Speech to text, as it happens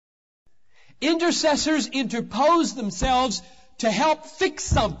Intercessors interpose themselves to help fix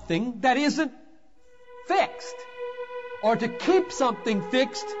something that isn't fixed, or to keep something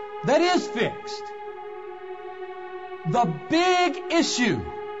fixed that is fixed. The big issue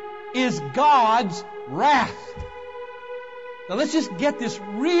is God's wrath. Now let's just get this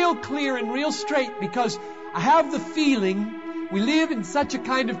real clear and real straight, because I have the feeling we live in such a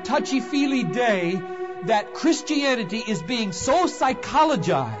kind of touchy-feely day that Christianity is being so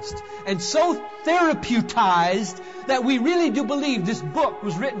psychologized and so therapeutized that we really do believe this book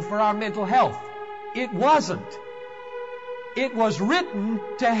was written for our mental health. It wasn't. It was written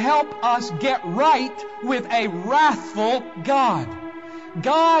to help us get right with a wrathful God.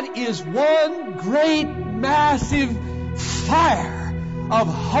 God is one great, massive fire of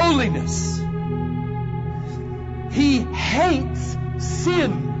holiness. He hates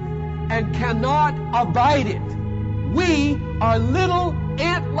sin and cannot abide it. We are little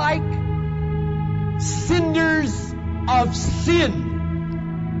ant-like cinders of sin.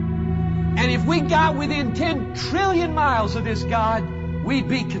 And if we got within 10 trillion miles of this God, we'd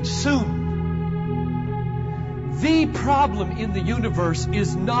be consumed. The problem in the universe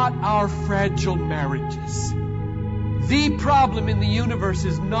is not our fragile marriages. The problem in the universe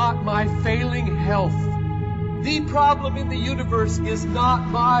is not my failing health. The problem in the universe is not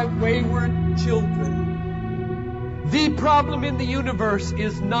my wayward children. The problem in the universe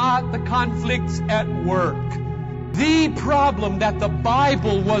is not the conflicts at work. The problem that the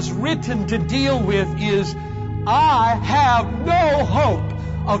Bible was written to deal with is I have no hope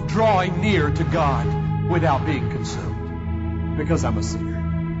of drawing near to God without being consumed, because I'm a sinner.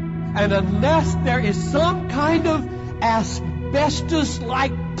 And unless there is some kind of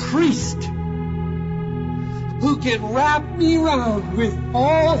asbestos-like priest who can wrap me around with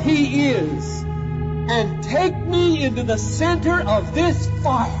all He is and take me into the center of this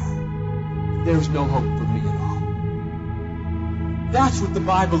fire, there's no hope for me at all. That's what the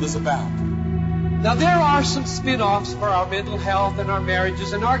Bible is about. Now, there are some spin-offs for our mental health and our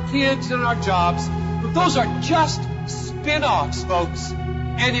marriages and our kids and our jobs, but those are just spin-offs, folks.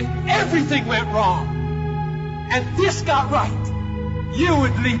 And if everything went wrong and this got right, you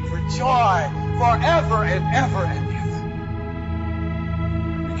would leap for joy forever and ever and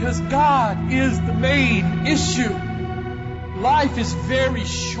ever. Because God is the main issue. Life is very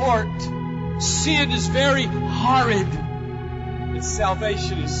short. Sin is very horrid. And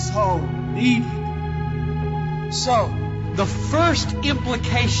salvation is so needed. So, the first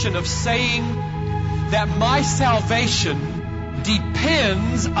implication of saying that my salvation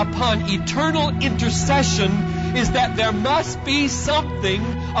depends upon eternal intercession is that there must be something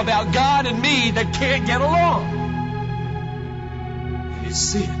about God and me that can't get along. It is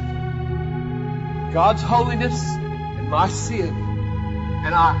sin. God's holiness and my sin.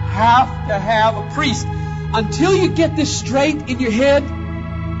 And I have to have a priest. Until you get this straight in your head,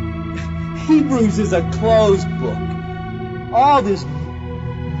 Hebrews is a closed book. All this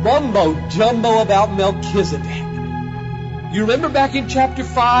mumbo-jumbo about Melchizedek. You remember back in chapter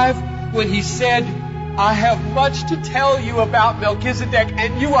 5 when he said, I have much to tell you about Melchizedek,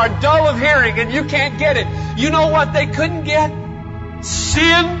 and you are dull of hearing and you can't get it. You know what they couldn't get?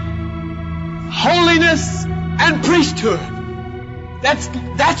 Sin, holiness, and priesthood. That's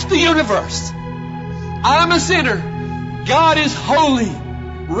the universe. I'm a sinner. God is holy.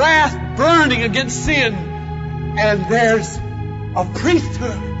 Wrath burning against sin. And there's a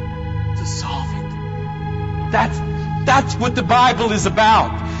priesthood to solve it. That's what the Bible is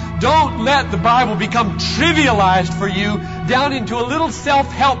about. Don't let the Bible become trivialized for you down into a little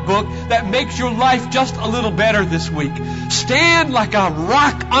self-help book that makes your life just a little better this week. Stand like a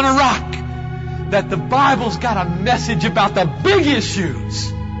rock on a rock. That the Bible's got a message about the big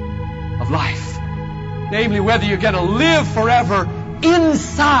issues of life. Namely, whether you're going to live forever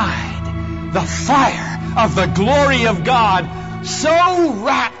inside the fire of the glory of God, so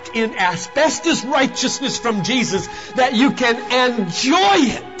wrapped in asbestos righteousness from Jesus that you can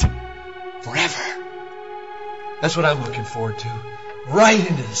enjoy it forever. That's what I'm looking forward to. Right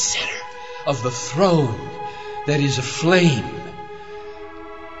into the center of the throne that is aflame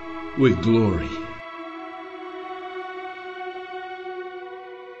with glory.